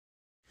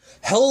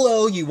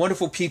Hello, you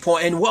wonderful people,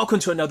 and welcome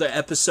to another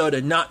episode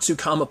of Not Too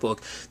Comic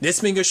Book. This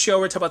being a show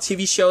where we talk about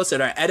TV shows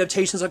that are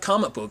adaptations of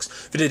comic books.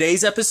 For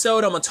today's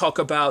episode, I'm going to talk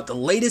about the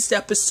latest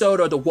episode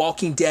of The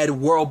Walking Dead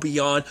World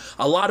Beyond.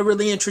 A lot of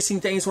really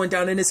interesting things went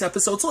down in this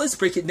episode, so let's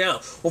break it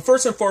down. Well,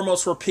 first and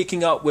foremost, we're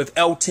picking up with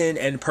Elton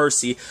and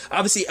Percy.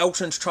 Obviously,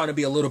 Elton's trying to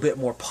be a little bit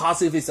more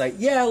positive. He's like,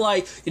 yeah,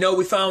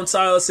 we found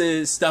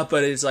Silas's stuff,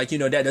 but it's like,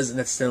 that doesn't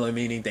necessarily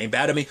mean anything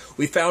bad to me.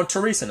 We found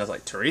Teresa, and I was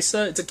like,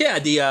 Teresa? It's like,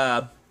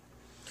 yeah,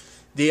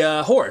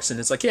 the horse, and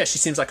it's like, yeah, she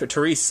seems like a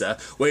Teresa,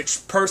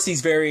 which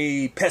Percy's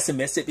very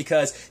pessimistic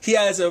because he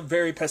has a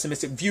very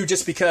pessimistic view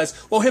just because,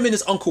 well, him and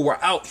his uncle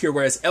were out here,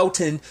 whereas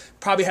Elton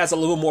probably has a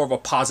little more of a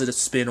positive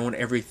spin on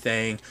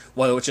everything.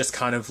 Well, it was just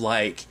kind of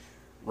like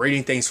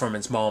reading things from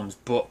his mom's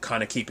book,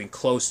 kind of keeping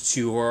close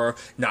to her,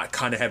 not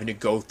kind of having to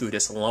go through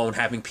this alone,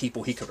 having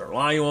people he could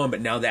rely on,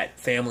 but now that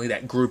family,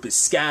 that group is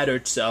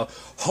scattered, so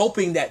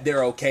hoping that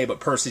they're okay. But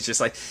Percy's just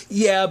like,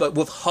 yeah, but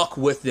with Huck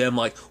with them,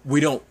 like, we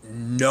don't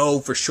know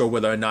for sure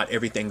whether or not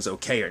everything's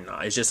okay or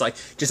not. It's just like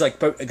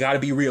gotta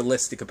be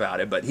realistic about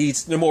it. But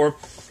it's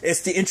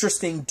the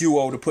interesting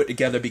duo to put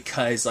together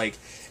because, like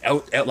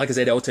I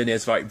said, Elton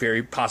is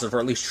very positive, or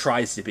at least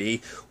tries to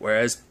be,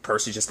 whereas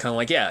Percy's just kind of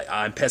like, yeah,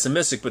 I'm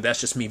pessimistic, but that's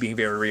just me being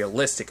very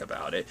realistic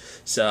about it.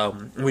 So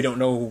we don't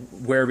know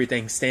where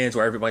everything stands,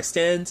 where everybody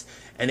stands,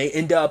 and they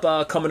end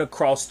up coming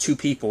across two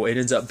people. It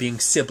ends up being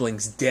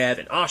siblings, Dev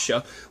and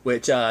Asha,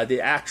 which the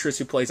actress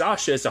who plays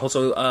Asha is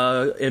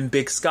also in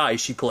Big Sky.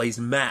 She plays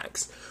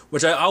Max,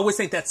 which I always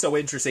think that's so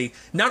interesting.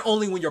 Not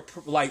only when you're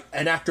like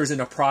an actor's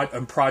in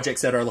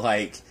projects that are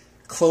like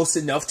close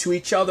enough to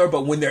each other,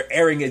 but when they're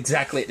airing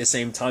exactly at the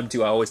same time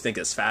too, I always think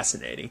it's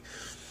fascinating.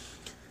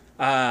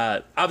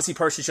 Obviously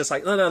Percy's just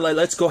like, no,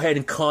 let's go ahead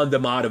and con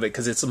them out of it,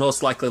 because it's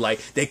most likely like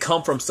they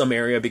come from some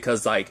area,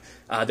 because like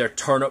their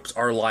turnips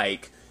are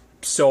like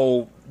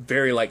so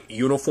very like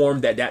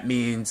uniform that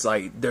means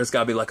like there's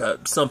gotta be like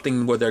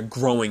something where they're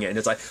growing it, and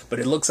it's like, but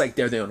it looks like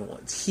they're the only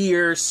ones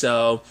here,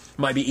 so it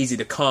might be easy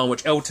to con,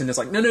 which Elton is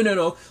like,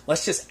 no,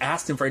 let's just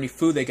ask them for any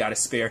food they got to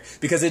spare,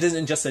 because it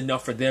isn't just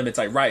enough for them. It's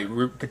like, right,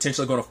 we're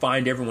potentially going to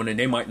find everyone and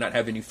they might not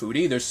have any food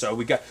either, so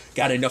we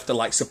got enough to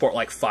like support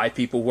like 5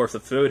 people worth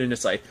of food. And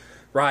it's like,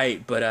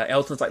 right, but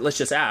Elton's like, let's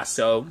just ask.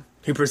 So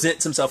he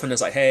presents himself and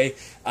is like, hey,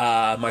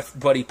 my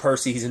buddy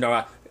Percy, he's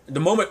the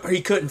moment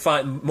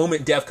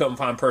Dev couldn't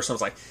find Percy, I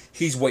was like,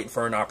 he's waiting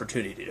for an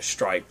opportunity to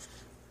strike.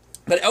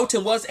 But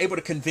Elton was able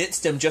to convince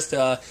them just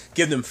to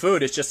give them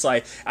food. It's just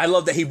like, I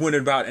love that he went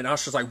about, and I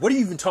was just like, what are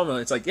you even talking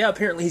about? It's like, yeah,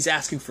 apparently he's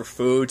asking for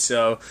food.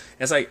 So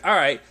it's like, all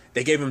right,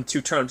 they gave him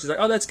 2 terms. He's like,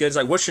 oh, that's good. It's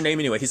like, what's your name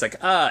anyway? He's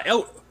like,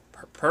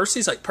 Percy?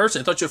 He's like, Percy,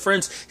 I thought you were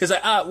friends. He's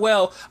like,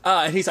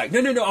 and he's like,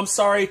 no, I'm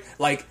sorry.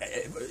 Like,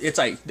 it's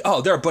like,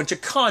 oh, they're a bunch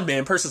of con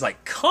men. Percy's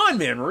like, con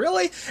men,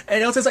 really?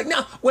 And Elton's like,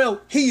 no, well,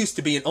 he used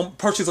to be. And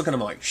Percy's looking at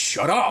him like,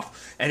 shut up.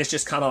 And it's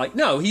just kind of like,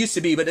 no, he used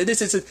to be, but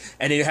this is,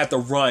 and they have to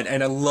run,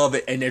 and I love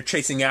it, and they're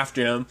chasing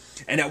after him,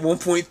 and at one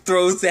point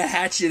throws the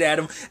hatchet at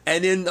him,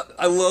 and then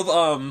I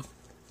love,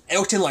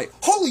 Elton like,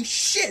 holy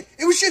shit,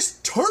 it was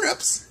just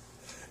turnips.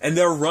 And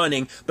they're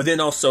running, but then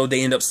also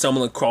they end up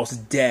stumbling across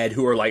Dead,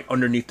 who are like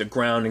underneath the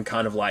ground, and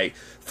kind of like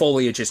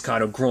foliage is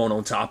kind of growing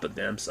on top of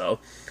them. So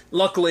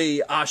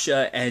luckily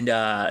Asha and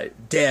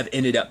Dev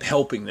ended up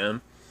helping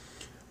them.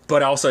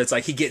 But also it's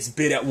like he gets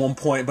bit at one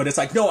point, but it's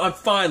like, no, I'm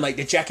fine. Like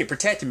the jacket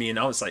protected me, and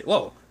I was like,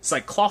 whoa, it's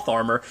like cloth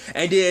armor.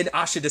 And then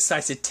Asha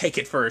decides to take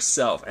it for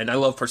herself, and I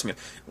love Percy.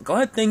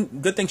 Good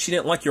thing she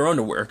didn't like your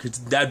underwear, because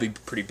that'd be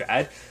pretty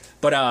bad.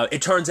 But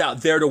it turns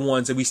out they're the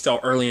ones that we saw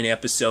early in the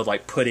episode,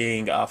 like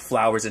putting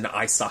flowers in the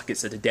eye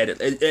sockets of the dead. At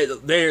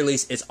the very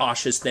least, it's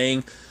Asha's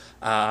thing.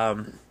 But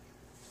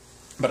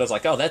I was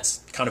like, oh, that's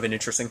kind of an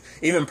interesting.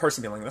 Even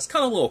Percy being like, that's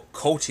kind of a little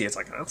culty. It's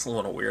like, that's a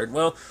little weird.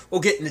 Well,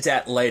 we'll get into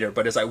that later.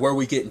 But it's like, where are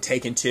we getting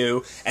taken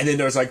to? And then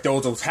there's like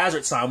those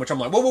hazard sign, which I'm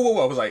like,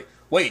 whoa. I was like,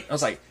 wait. I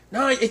was like,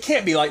 no, it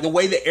can't be. Like the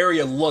way the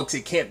area looks,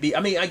 it can't be. I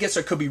mean, I guess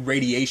there could be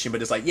radiation,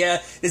 but it's like,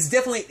 yeah, it's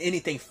definitely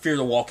anything Fear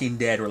the Walking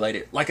Dead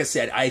related. Like I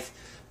said, I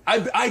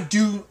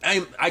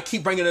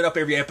keep bringing it up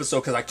every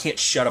episode because I can't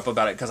shut up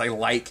about it, because I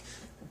like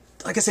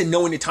I said,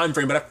 knowing the time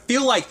frame, but I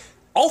feel like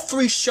all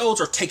 3 shows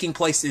are taking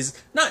places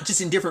not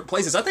just in different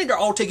places. I think they're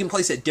all taking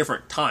place at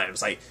different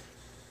times. Like,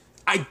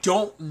 I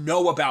don't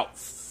know about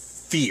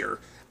Fear.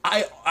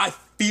 I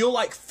feel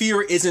like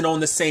Fear isn't on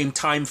the same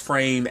time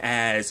frame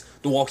as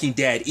The Walking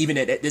Dead, even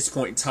at this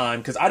point in time,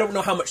 because I don't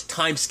know how much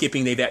time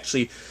skipping they've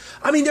actually.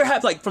 I mean, there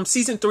have, like, from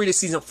season 3 to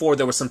season 4,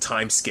 there was some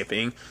time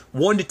skipping.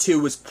 1 to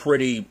 2 was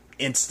pretty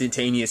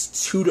instantaneous.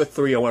 2 to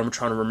 3, I'm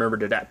trying to remember,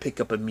 did that pick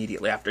up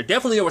immediately after.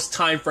 Definitely there was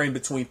time frame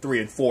between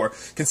 3 and 4,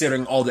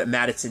 considering all that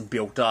Madison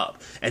built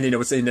up. And then it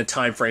was in the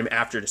time frame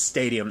after the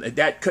stadium.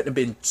 That couldn't have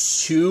been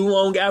too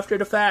long after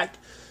the fact,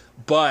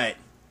 but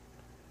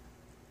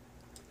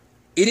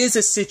it is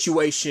a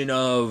situation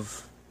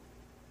of...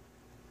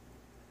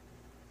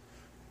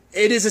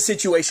 It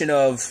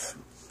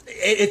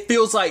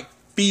feels like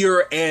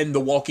Fear and The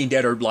Walking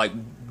Dead are, like,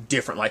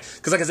 different. Like,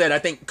 because like I said, I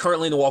think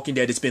currently in The Walking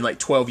Dead, it's been like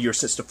 12 years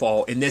since the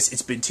fall. In this,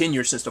 it's been 10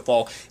 years since the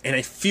fall. And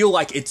I feel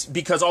like it's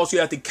because also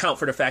you have to account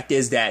for the fact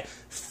is that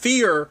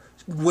Fear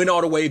went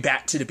all the way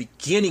back to the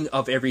beginning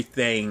of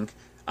everything.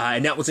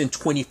 And that was in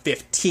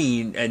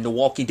 2015, and The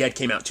Walking Dead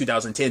came out in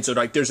 2010. So,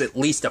 like, there's at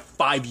least a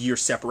 5-year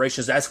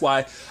separation. So that's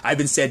why I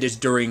even said this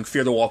during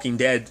Fear the Walking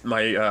Dead,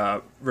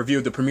 my review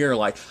of the premiere.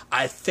 Like,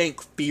 I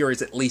think Fear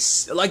is at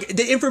least, like,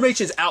 the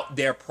information is out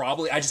there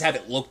probably. I just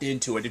haven't looked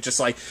into it. It's just,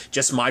 like,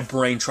 just my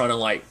brain trying to,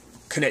 like,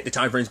 connect the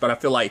time frames. But I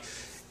feel like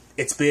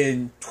it's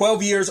been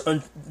 12 years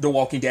on The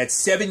Walking Dead,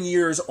 7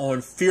 years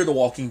on Fear the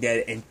Walking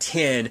Dead, and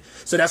 10.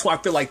 So that's why I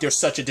feel like there's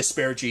such a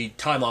disparity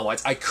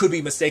timeline-wise. I could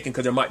be mistaken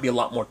because there might be a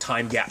lot more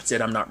time gaps that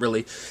I'm not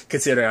really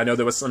considering. I know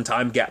there was some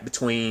time gap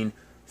between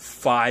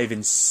 5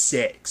 and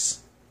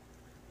 6.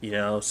 You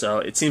know, so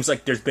it seems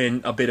like there's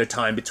been a bit of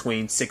time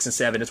between 6 and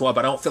 7 as well,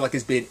 but I don't feel like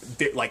it's been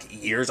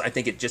like years. I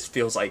think it just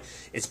feels like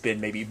it's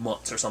been maybe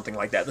months or something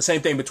like that. The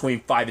same thing between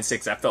 5 and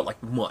 6, I felt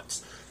like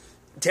months.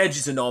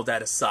 Tangents and all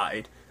that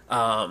aside.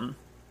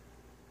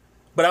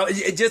 But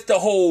just the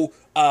whole,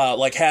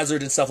 like,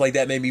 hazard and stuff like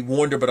that made me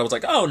wonder, but I was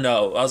like, oh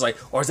no. I was like,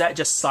 or is that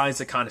just signs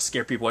to kind of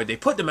scare people away? They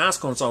put the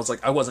mask on, so I was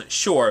like, I wasn't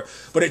sure,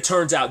 but it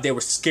turns out they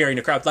were scaring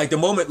the crowd. Like, the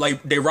moment,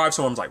 like, they arrived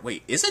somewhere, I was like,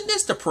 wait, isn't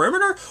this the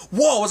perimeter?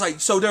 Whoa, I was like,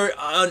 so they're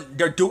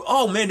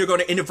oh man, they're going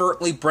to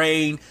inadvertently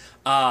bring,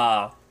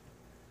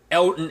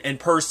 Elton and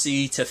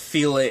Percy to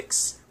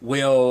Felix,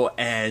 Will,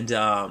 and,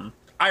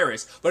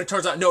 Iris. But it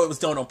turns out, no, it was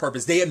done on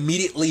purpose. They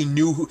immediately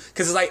knew who,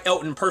 because it's like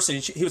Elton and Percy,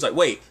 and he was like,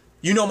 wait,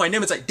 you know my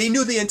name? It's like, they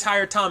knew the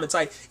entire time. It's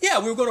like, yeah,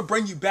 we were going to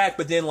bring you back,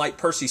 but then, like,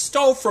 Percy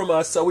stole from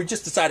us, so we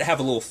just decided to have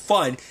a little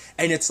fun.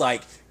 And it's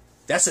like,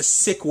 that's a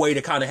sick way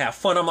to kind of have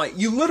fun. I'm like,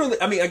 you literally,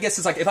 I mean, I guess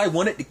it's like, if I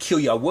wanted to kill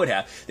you, I would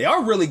have. They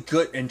are really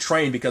good and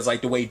trained, because,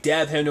 like, the way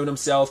Dev handled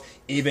himself,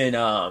 even,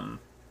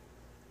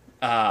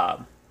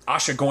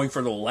 Asha going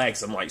for the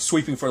legs, I'm like,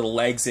 sweeping for the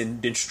legs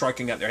and then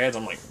striking at their heads,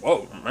 I'm like,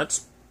 whoa,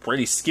 that's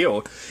pretty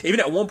skilled. Even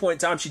at one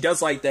point in time, she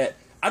does, like, that,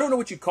 I don't know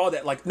what you call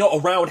that, like, no, a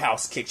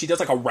roundhouse kick. She does,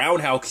 like, a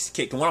roundhouse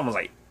kick, and one of them was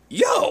like,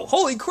 yo,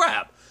 holy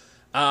crap.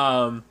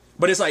 But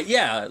it's like,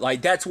 yeah,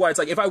 like, that's why it's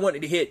like, if I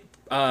wanted to hit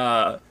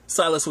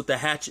Silas with the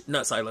hatchet,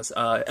 not Silas,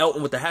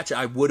 Elton with the hatchet,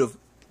 I would have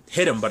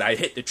hit him, but I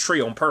hit the tree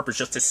on purpose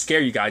just to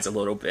scare you guys a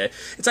little bit.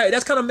 It's like,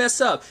 that's kind of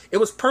messed up. It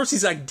was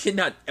Percy's, like, did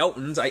not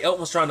Elton's. Like,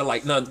 Elton was trying to,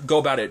 like, no, go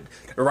about it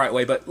the right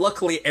way, but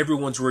luckily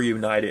everyone's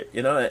reunited,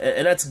 you know,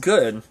 and that's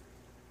good.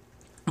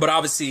 But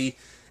obviously,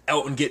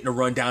 Elton getting a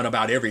rundown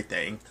about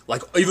everything.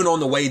 Like, even on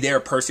the way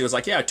there, Percy was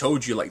like, yeah, I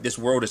told you, like, this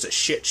world is a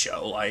shit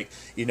show. Like,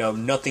 you know,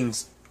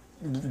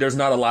 there's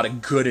not a lot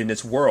of good in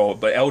this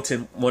world. But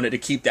Elton wanted to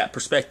keep that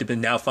perspective,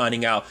 and now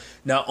finding out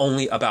not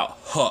only about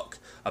Huck,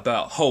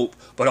 about Hope,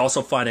 but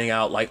also finding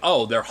out, like,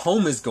 oh, their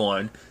home is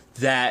gone.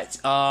 That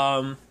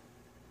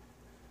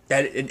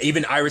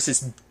even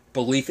Iris's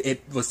belief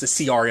it was the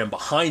CRM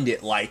behind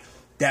it, like,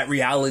 that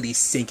reality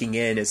sinking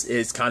in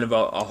is kind of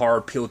a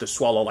hard pill to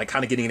swallow, like,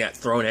 kind of getting that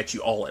thrown at you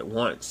all at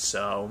once.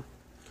 So,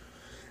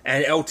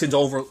 and Elton's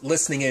over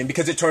listening in,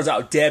 because it turns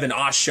out Dev and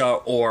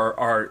Asha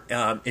are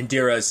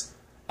Indira's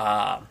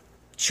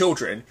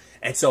children,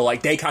 and so,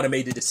 like, they kind of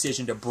made the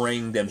decision to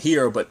bring them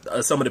here,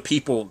 but some of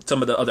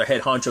the other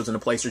head honchos in the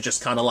place are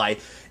just kind of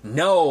like,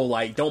 no,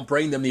 like, don't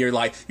bring them here.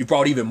 Like, you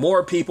brought even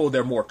more people,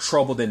 they're more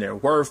trouble than they're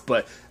worth.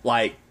 But,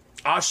 like,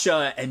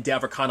 Asha and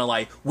Dev are kind of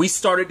like, we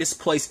started this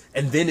place,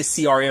 and then the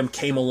CRM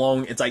came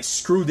along. It's like,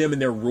 screw them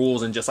and their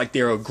rules and just, like,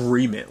 their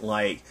agreement.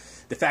 Like,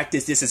 the fact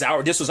is, this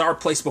was our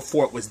place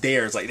before it was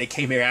theirs. Like, they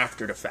came here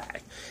after the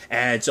fact.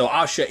 And so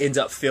Asha ends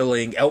up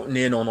filling Elton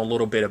in on a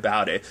little bit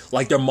about it.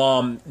 Like, their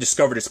mom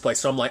discovered this place.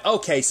 So I'm like,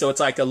 okay, so it's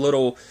like a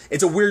little,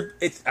 it's a weird,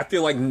 I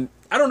feel like,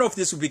 I don't know if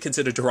this would be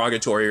considered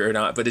derogatory or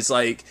not, but it's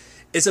like,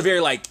 it's a very,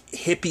 like,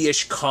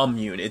 hippie-ish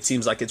commune. It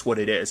seems like it's what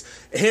it is.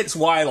 Hence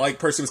why, like,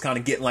 Percy was kind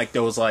of getting, like,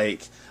 those,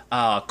 like,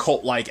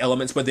 cult-like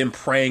elements, but then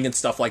praying and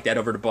stuff like that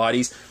over the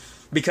bodies.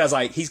 Because,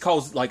 like, he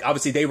calls, like,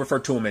 obviously they refer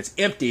to him as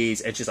empties,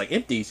 and she's like,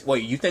 empties?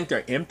 Wait, you think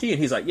they're empty? And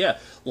he's like, yeah.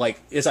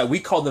 Like, it's like, we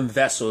call them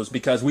vessels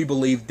because we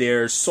believe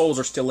their souls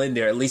are still in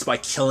there. At least by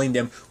killing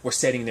them, we're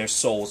setting their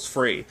souls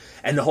free.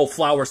 And the whole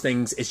flowers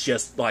things is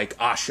just, like,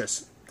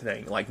 Asha's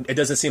thing. Like, it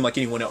doesn't seem like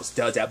anyone else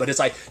does that, but it's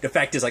like, the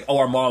fact is, like, oh,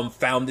 our mom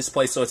found this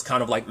place, so it's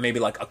kind of like, maybe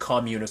like a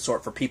commune of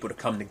sort for people to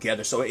come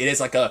together. So it is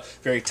like a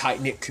very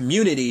tight-knit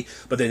community,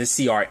 but then the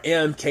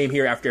CRM came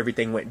here after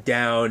everything went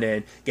down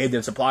and gave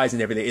them supplies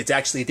and everything. It's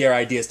actually their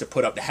ideas to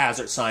put up the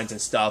hazard signs and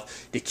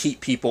stuff to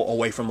keep people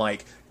away from,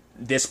 like,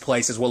 this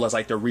place, as well as,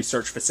 like, the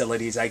research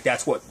facilities. Like,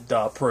 that's what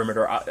the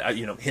perimeter,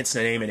 you know, hence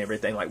the name and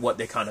everything, like, what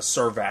they kind of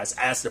serve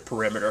as the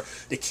perimeter,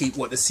 to keep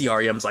what the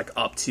CRM's, like,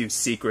 up to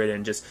secret,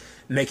 and just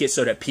make it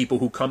so that people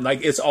who come,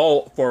 like, it's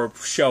all for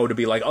show to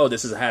be like, oh,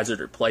 this is a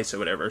hazardous place or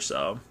whatever.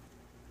 So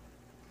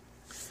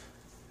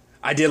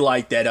I did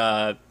like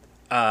that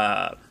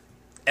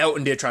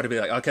Elton did try to be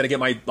like, oh, can I get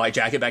my, like,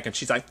 jacket back? And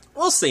she's like,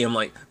 we'll see. I'm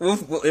like,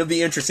 it'll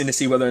be interesting to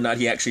see whether or not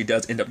he actually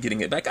does end up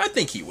getting it back. I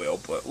think he will,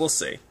 but we'll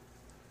see.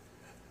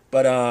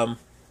 But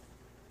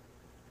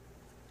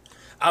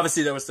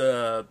obviously there was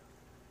a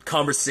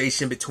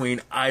conversation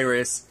between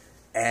Iris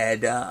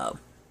and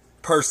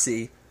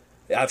Percy.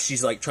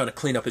 She's like trying to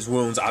clean up his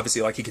wounds.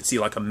 Obviously, like he could see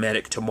like a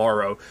medic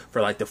tomorrow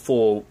for like the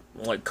full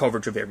like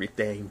coverage of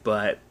everything.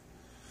 But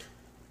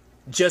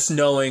just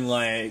knowing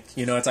like,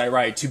 you know, it's like,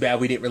 right, too bad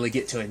we didn't really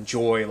get to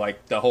enjoy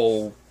like the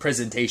whole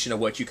presentation of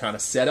what you kind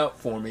of set up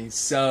for me.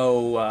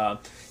 So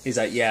he's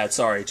like, yeah,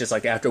 sorry, just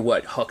like after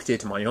what Huck did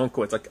to my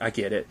uncle, it's like, I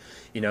get it,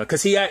 you know,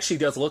 because he actually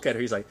does look at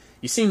her. He's like,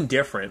 you seem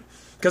different.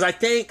 Because I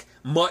think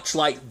much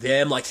like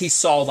them, like he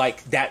saw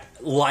like that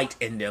light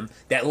in them,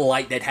 that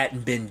light that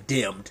hadn't been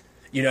dimmed.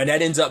 You know, and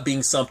that ends up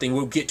being something,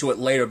 we'll get to it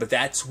later, but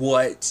that's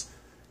what,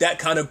 that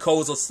kind of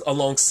goes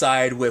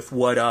alongside with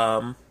what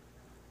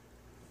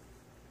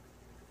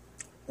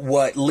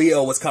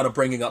Leo was kind of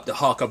bringing up to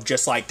Huck of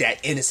just like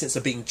that innocence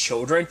of being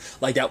children,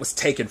 like that was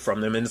taken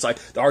from them. And it's like,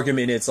 the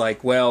argument is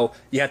like, well,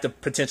 you have to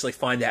potentially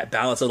find that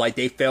balance of like,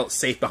 they felt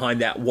safe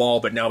behind that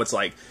wall, but now it's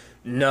like,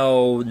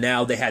 no,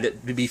 now they had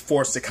to be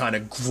forced to kind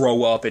of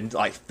grow up and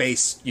like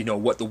face, you know,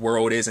 what the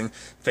world is and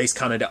face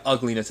kind of the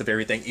ugliness of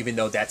everything, even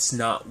though that's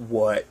not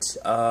what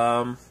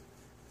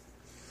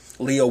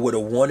Leo would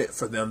have wanted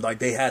for them. Like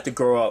they had to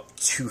grow up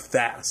too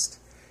fast.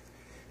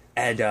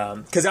 And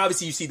because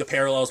obviously you see the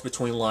parallels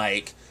between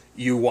like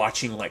you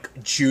watching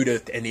like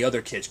Judith and the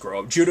other kids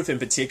grow up. Judith in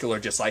particular,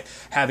 just like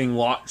having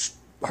watched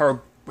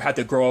her had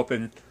to grow up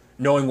and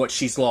knowing what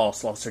she's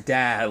lost her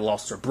dad,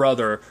 lost her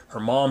brother, her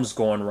mom's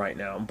gone right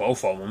now,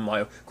 both of them,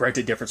 like,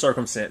 granted different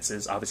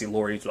circumstances. Obviously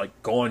Lori's like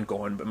gone,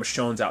 but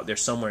Michonne's out there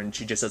somewhere and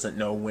she just doesn't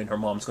know when her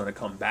mom's going to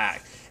come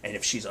back and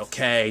if she's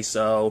okay.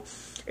 So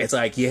it's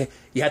like, you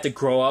have to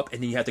grow up,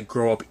 and then you have to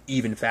grow up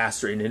even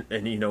faster,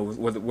 and you know,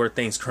 where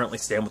things currently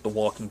stand with The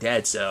Walking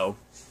Dead. So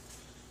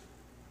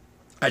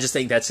I just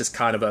think that's just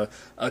kind of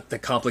the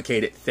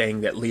complicated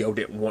thing that Leo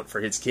didn't want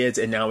for his kids.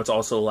 And now it's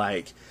also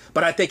like,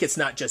 but I think it's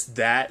not just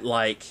that,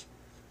 like,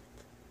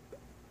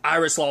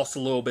 Iris lost a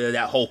little bit of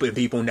that hope in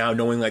people now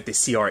knowing like the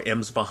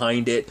CRM's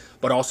behind it,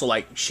 but also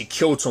like she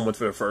killed someone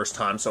for the first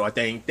time. So I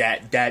think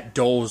that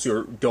dulls you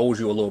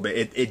a little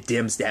bit. It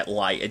dims that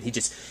light, and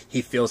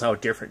he feels how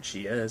different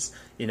she is,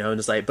 you know. And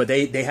it's like, but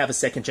they have a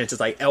second chance.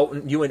 It's like,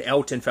 Elton, you and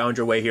Elton found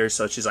your way here.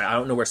 So she's like, I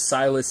don't know where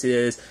Silas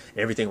is and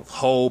everything with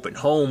hope and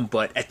home,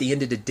 but at the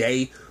end of the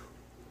day,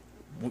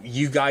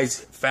 you guys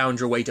found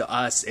your way to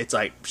us. It's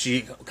like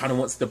she kind of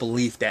wants the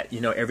belief that,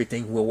 you know,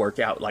 everything will work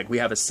out. Like we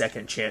have a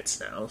second chance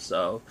now.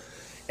 So,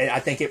 and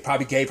I think it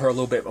probably gave her a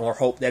little bit more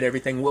hope that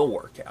everything will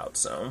work out.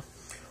 So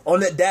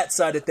on that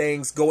side of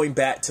things, going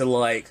back to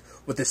like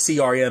with the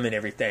CRM and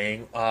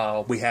everything,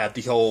 we have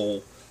the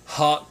whole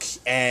Huck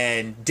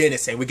and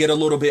Dennis, and we get a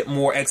little bit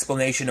more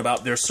explanation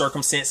about their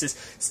circumstances.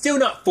 Still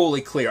not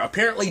fully clear.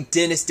 Apparently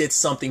Dennis did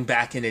something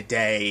back in the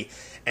day,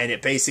 and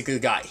it basically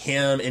got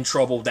him in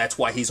trouble. That's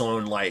why he's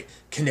on like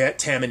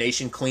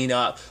contamination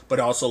cleanup, but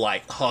also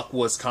like Huck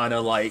was kind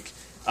of like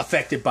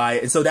affected by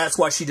it. And so that's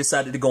why she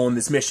decided to go on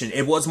this mission.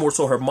 It was more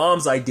so her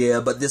mom's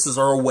idea, but this is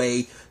her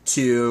way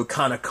to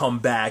kind of come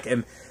back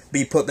and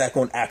be put back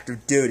on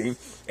active duty.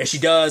 And she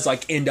does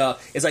like end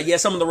up, it's like, yeah,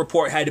 some of the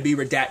report had to be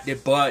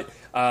redacted, but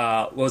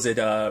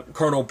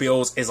Colonel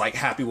Bills is like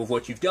happy with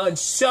what you've done,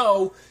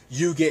 so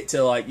you get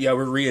to like, yeah,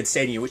 we're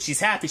reinstating you, which she's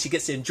happy, she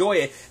gets to enjoy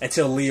it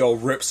until Leo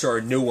rips her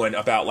a new one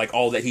about like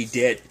all that he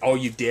did, all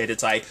you did.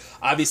 It's like,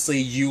 obviously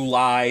you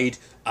lied,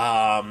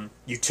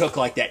 you took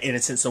like that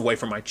innocence away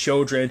from my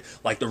children,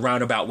 like the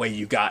roundabout way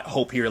you got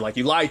Hope here, like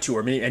you lied to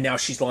her, and now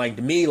she's lying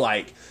to me.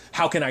 Like,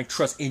 how can I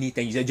trust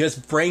anything you said?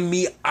 Just bring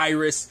me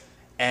Iris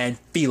and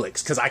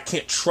Felix, because I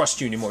can't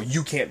trust you anymore.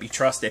 You can't be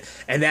trusted.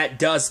 And that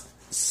does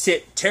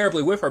sit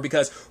terribly with her,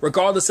 because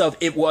regardless of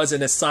it was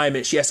an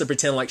assignment, she has to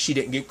pretend like she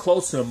didn't get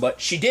close to him, but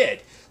she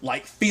did.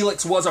 Like,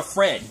 Felix was a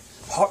friend.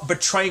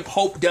 Betraying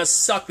Hope does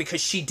suck,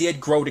 because she did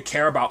grow to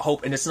care about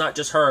Hope, and it's not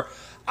just her.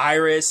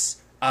 Iris,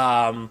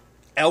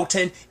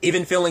 Elton,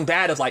 even feeling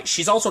bad of like,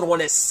 she's also the one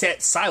that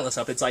set Silas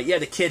up. It's like, yeah,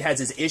 the kid has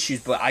his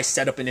issues, but I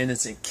set up an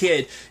innocent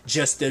kid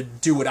just to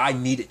do what I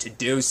needed to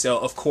do. So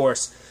of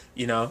course,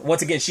 you know,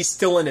 once again, she's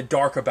still in the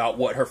dark about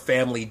what her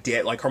family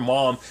did. Like, her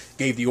mom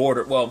gave the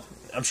order. Well,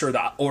 I'm sure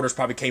the orders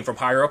probably came from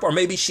higher up, or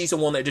maybe she's the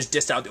one that just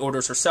dissed out the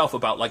orders herself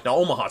about like the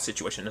Omaha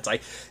situation. It's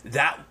like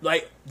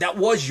that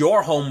was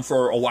your home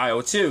for a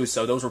while too.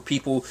 So those were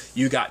people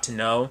you got to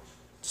know.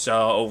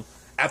 So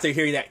after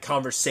hearing that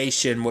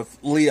conversation with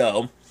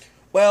Leo,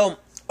 well,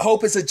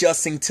 Hope is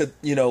adjusting to,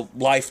 you know,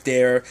 life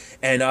there,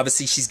 and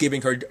obviously she's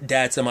giving her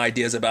dad some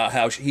ideas about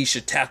how he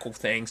should tackle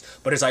things,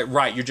 but it's like,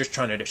 right, you're just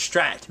trying to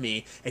distract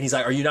me. And he's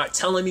like, are you not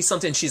telling me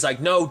something? She's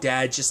like, no,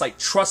 Dad, just like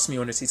trust me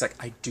on this. He's like,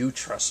 I do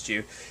trust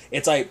you.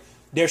 It's like,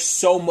 there's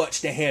so much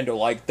to handle.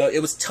 Like,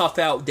 it was tough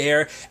out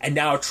there, and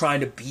now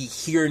trying to be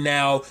here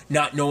now,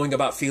 not knowing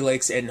about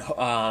Felix and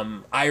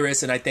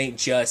Iris, and I think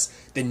just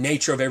the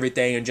nature of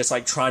everything, and just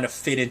like trying to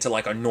fit into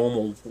like a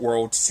normal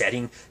world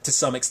setting to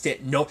some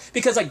extent. No,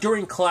 because like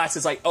during class,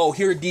 it's like, oh,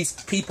 here are these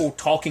people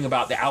talking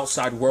about the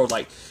outside world.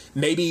 Like,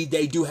 maybe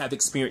they do have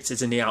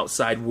experiences in the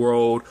outside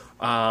world,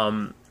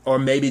 or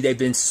maybe they've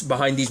been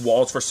behind these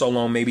walls for so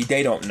long, maybe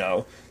they don't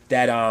know.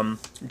 that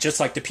just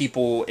like the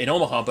people in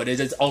Omaha, but it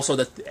is also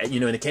the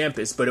in the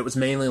campus. But it was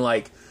mainly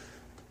like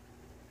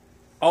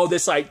all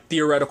this like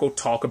theoretical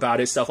talk about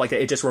it, stuff like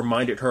that. It just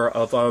reminded her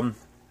of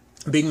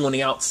being on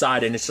the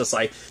outside, and it's just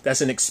like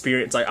that's an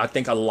experience. Like I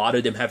think a lot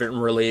of them haven't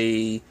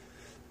really.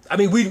 I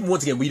mean, we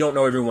don't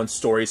know everyone's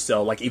story,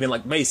 so like even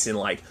like Mason,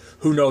 like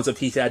who knows if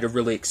he's had to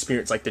really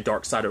experience like the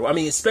dark side of it. I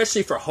mean,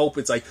 especially for Hope,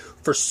 it's like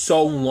for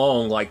so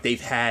long, like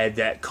they've had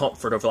that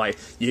comfort of like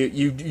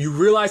you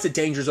realize the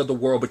dangers of the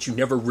world, but you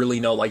never really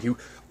know like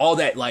all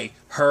that like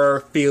her,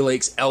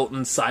 Felix,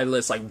 Elton,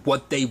 Silas, like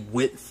what they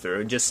went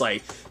through, and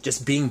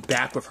just being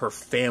back with her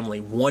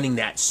family, wanting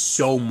that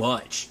so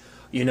much,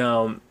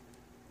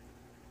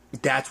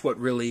 that's what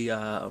really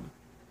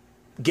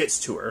gets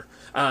to her.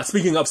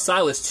 Speaking of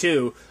Silas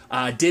too,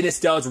 Dennis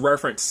does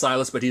reference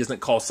Silas, but he doesn't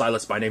call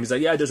Silas by name. He's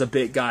like, yeah, there's a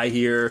big guy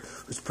here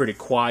who's pretty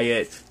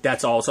quiet.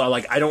 That's all. So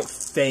I don't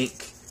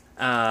think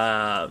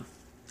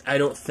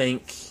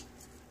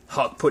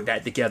Huck put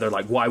that together.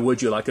 Like, why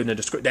would you? Like, in the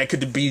description, that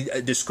could be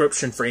a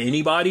description for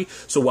anybody.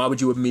 So why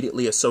would you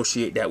immediately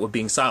associate that with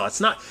being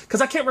Silas? Not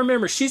because I can't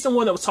remember. She's the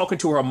one that was talking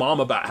to her mom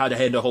about how to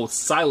handle the whole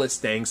Silas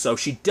thing. So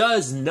she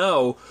does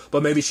know,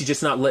 but maybe she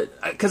just not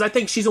because I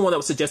think she's the one that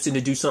was suggesting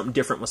to do something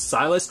different with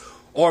Silas,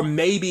 or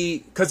maybe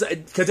because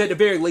at the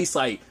very least,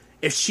 like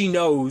if she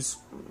knows,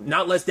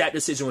 not unless that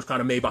decision was kind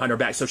of made behind her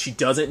back, so she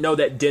doesn't know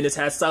that Dennis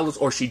has Silas,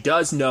 or she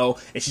does know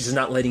and she's just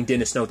not letting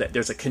Dennis know that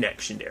there's a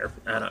connection there.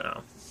 I don't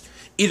know.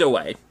 Either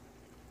way,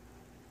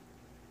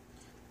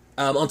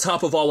 on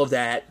top of all of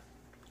that,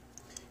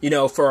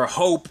 for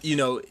Hope,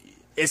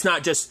 it's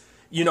not just,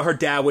 her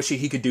dad wishing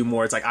he could do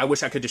more. It's like, I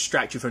wish I could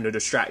distract you from the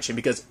distraction,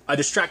 because a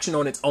distraction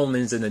on its own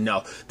isn't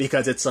enough,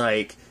 because it's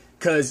like,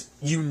 because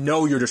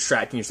you're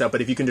distracting yourself,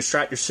 but if you can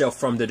distract yourself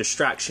from the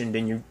distraction,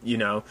 then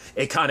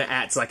it kind of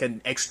adds like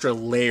an extra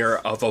layer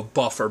of a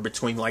buffer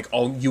between like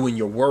all you and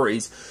your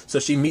worries. So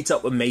she meets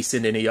up with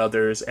Mason and the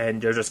others,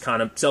 and they're just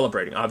kind of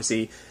celebrating.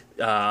 Obviously,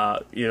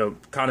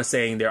 kind of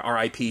saying their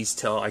RIPs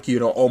to like,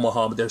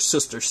 Omaha, their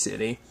sister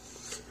city.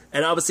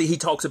 And obviously he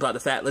talks about the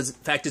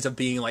factors of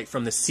being like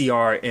from the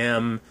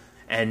CRM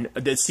and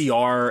the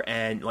CR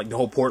and like the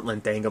whole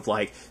Portland thing of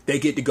like, they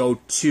get to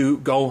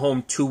go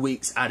home 2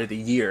 weeks out of the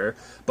year.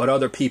 But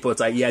other people,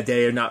 it's like, yeah,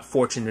 they are not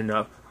fortunate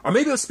enough. Or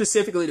maybe it was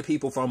specifically the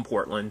people from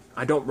Portland.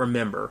 I don't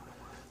remember.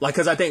 Like,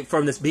 because I think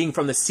being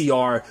from the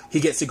CR, he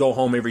gets to go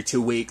home every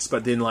 2 weeks.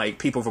 But then, like,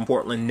 people from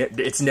Portland,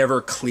 it's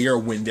never clear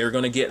when they're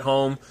going to get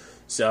home.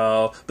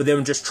 So, but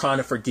them just trying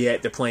to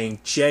forget. They're playing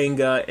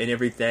Jenga and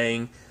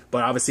everything.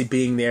 But obviously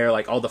being there,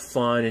 like, all the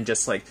fun and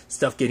just, like,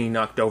 stuff getting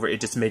knocked over, it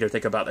just made her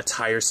think about the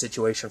tire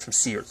situation from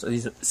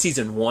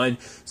season 1.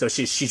 So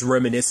she's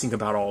reminiscing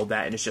about all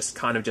that. And it's just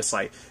kind of just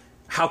like,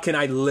 how can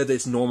I live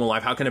this normal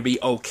life? How can I be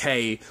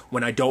okay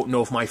when I don't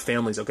know if my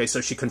family's okay?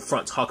 So she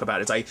confronts Huck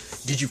about it. It's like,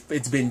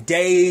 it's been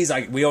days.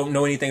 Like, we don't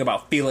know anything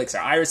about Felix or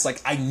Iris.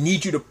 Like, I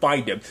need you to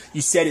find them. You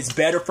said it's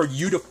better for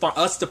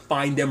us to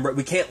find them.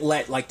 We can't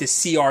let, like, the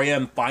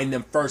CRM find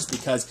them first,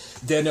 because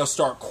then they'll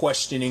start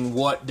questioning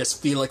what does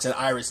Felix and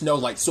Iris know.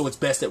 Like, so it's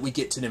best that we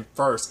get to them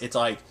first. It's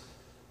like,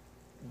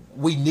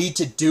 we need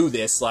to do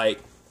this. Like,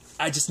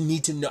 I just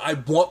need to know. I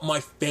want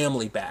my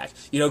family back,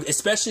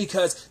 especially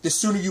because the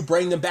sooner you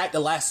bring them back, the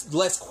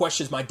less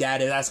questions my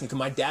dad is asking. Because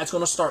my dad's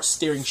going to start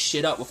stirring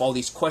shit up with all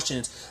these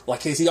questions.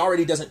 Like, because he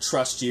already doesn't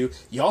trust you.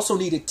 You also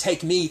need to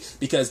take me,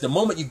 because the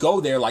moment you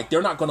go there, like,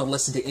 they're not going to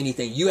listen to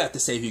anything you have to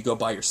say if you go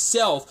by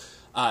yourself.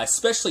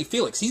 Especially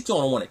Felix. He's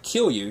going to want to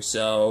kill you.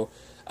 So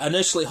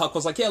initially Huck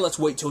was like, yeah, let's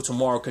wait till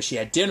tomorrow, because she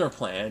had dinner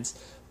plans.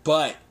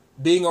 But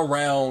being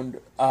around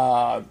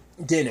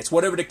Dennis,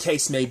 whatever the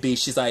case may be,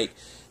 she's like,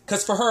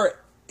 because for her,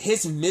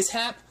 his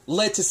mishap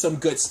led to some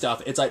good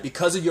stuff. It's like,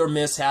 because of your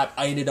mishap,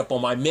 I ended up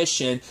on my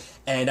mission,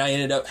 and I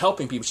ended up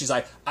helping people. She's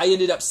like, I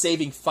ended up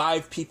saving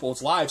 5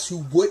 people's lives who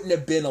wouldn't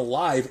have been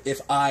alive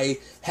if I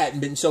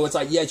hadn't been. So it's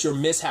like, yes, your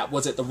mishap,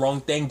 was it the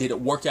wrong thing? Did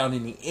it work out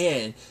in the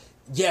end?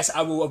 Yes,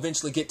 I will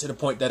eventually get to the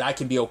point that I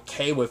can be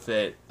okay with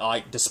it,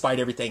 like, despite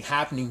everything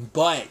happening,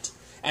 but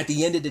at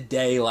the end of the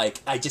day, like,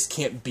 I just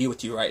can't be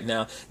with you right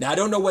now. Now, I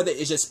don't know whether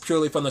it's just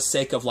purely from the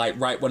sake of, like,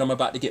 right, what I'm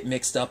about to get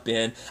mixed up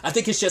in. I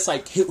think it's just,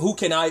 like, who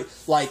can I,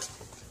 like,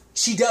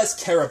 she does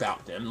care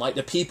about them. Like,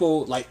 the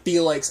people, like,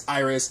 Felix,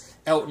 Iris,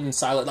 Elton,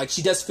 Silas, like,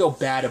 she does feel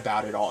bad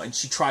about it all. And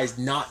she tries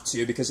not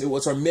to, because it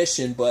was her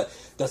mission, but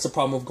that's the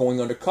problem with going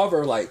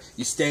undercover. Like,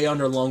 you stay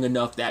under long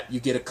enough that you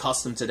get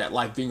accustomed to that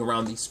life, being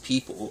around these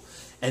people.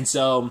 And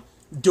so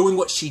doing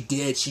what she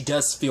did, she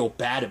does feel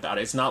bad about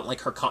it. It's not like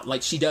her,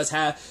 like, she does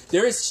have,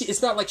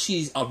 it's not like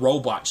she's a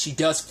robot. She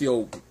does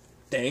feel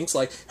things.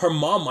 Like, her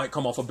mom might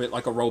come off a bit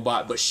like a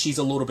robot, but she's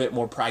a little bit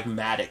more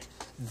pragmatic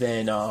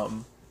than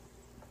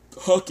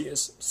Hook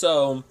is.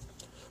 So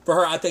for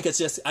her, I think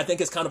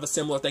it's kind of a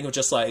similar thing of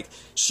just like,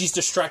 she's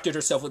distracted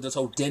herself with this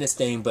whole Dennis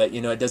thing, but,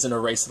 it doesn't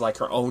erase like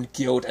her own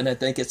guilt. And I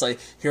think it's like,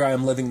 here I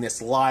am living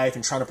this life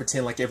and trying to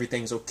pretend like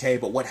everything's okay,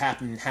 but what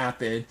happened,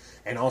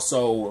 and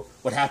also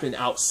what happened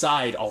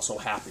outside also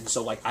happened.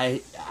 So like,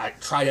 I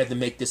try to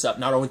make this up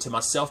not only to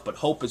myself, but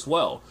Hope as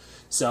well.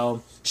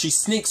 So she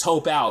sneaks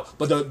Hope out,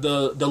 but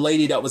the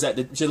lady that was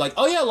she's like,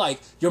 oh yeah,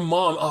 like your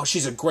mom, oh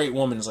she's a great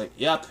woman. It's like,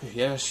 yep,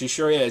 yeah, she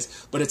sure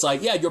is. But it's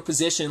like, yeah, your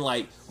position,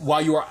 like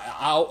while you were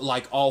out,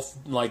 like off,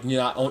 like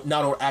not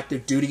on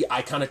active duty,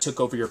 I kind of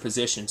took over your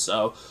position.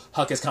 So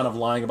Huck is kind of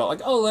lying about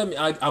like, oh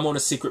I'm on a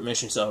secret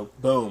mission, so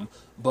boom.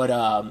 But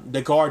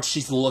the guard,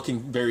 she's looking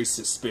very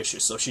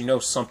suspicious, so she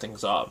knows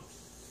something's up.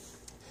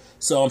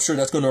 So I'm sure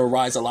that's going to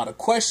arise a lot of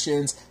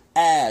questions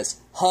as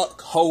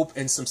Huck, Hope,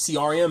 and some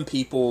CRM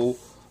people,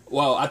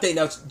 well, I think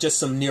that's just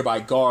some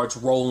nearby guards,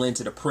 roll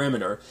into the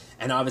perimeter.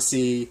 And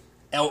obviously,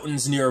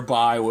 Elton's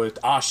nearby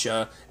with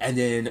Asha, and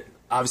then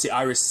obviously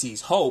Iris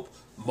sees Hope,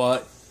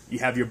 but you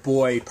have your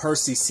boy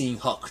Percy seeing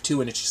Huck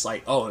too, and it's just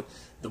like, oh,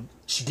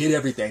 she did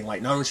everything.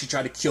 Like, not only she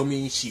tried to kill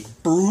me, she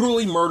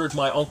brutally murdered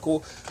my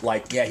uncle.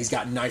 Like, yeah, he's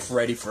got a knife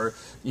ready for,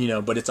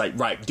 but it's like,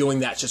 right,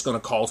 doing that's just going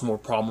to cause more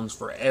problems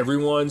for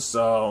everyone,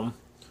 so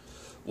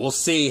we'll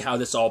see how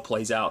this all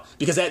plays out.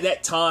 Because at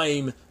that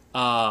time,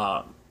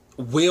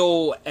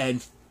 Will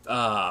and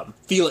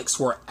Felix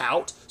were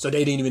out, so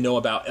they didn't even know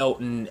about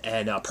Elton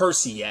and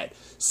Percy yet.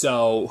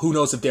 So who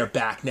knows if they're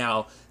back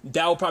now.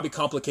 That will probably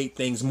complicate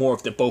things more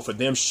if the both of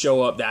them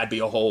show up. That'd be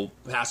a whole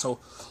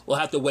hassle. We'll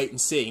have to wait and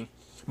see.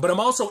 But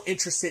I'm also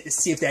interested to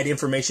see if that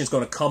information is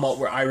going to come out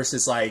where Iris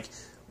is like,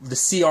 the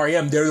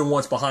CRM, they're the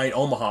ones behind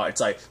Omaha.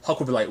 It's like, Huck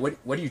will be like,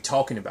 what are you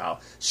talking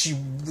about?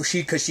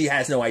 Because she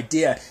has no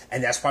idea,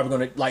 and that's probably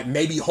going to, like,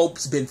 maybe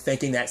Hope's been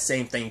thinking that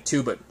same thing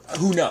too, but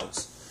who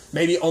knows?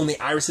 Maybe only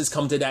Iris has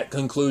come to that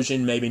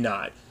conclusion, maybe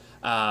not.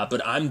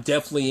 But I'm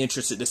definitely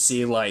interested to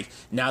see, like,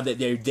 now that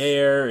they're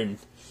there and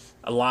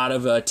a lot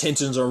of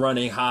tensions are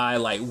running high,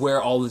 like,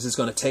 where all this is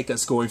going to take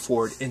us going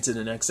forward into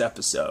the next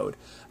episode.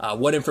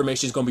 What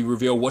information is going to be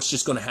revealed, what's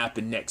just going to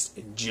happen next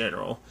in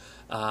general.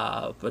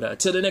 But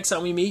till the next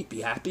time we meet,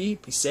 be happy,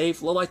 be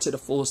safe, live life to the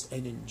fullest,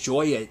 and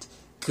enjoy it.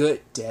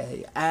 Good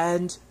day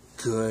and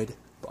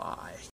goodbye.